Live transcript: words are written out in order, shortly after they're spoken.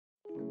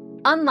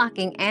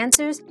unlocking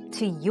answers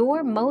to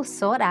your most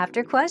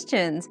sought-after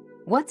questions.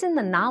 What's in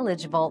the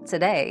Knowledge Vault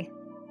today?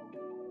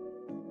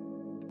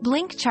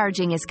 Blink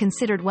Charging is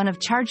considered one of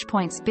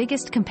ChargePoint's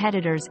biggest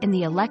competitors in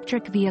the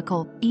electric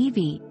vehicle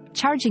 (EV)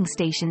 charging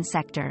station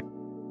sector.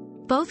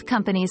 Both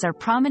companies are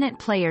prominent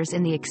players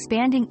in the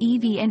expanding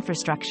EV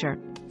infrastructure,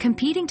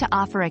 competing to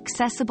offer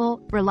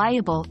accessible,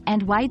 reliable,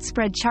 and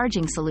widespread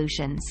charging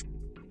solutions.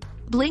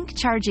 Blink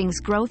Charging's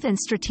growth and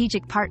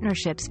strategic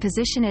partnerships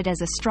position it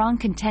as a strong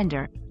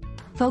contender,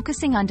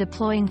 focusing on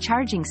deploying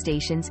charging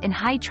stations in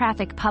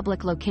high-traffic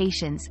public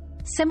locations,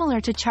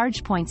 similar to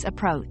ChargePoint's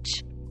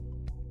approach.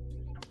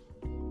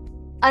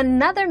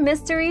 Another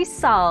mystery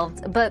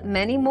solved, but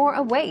many more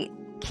await.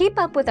 Keep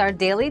up with our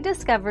daily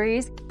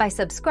discoveries by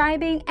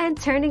subscribing and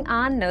turning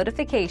on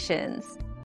notifications.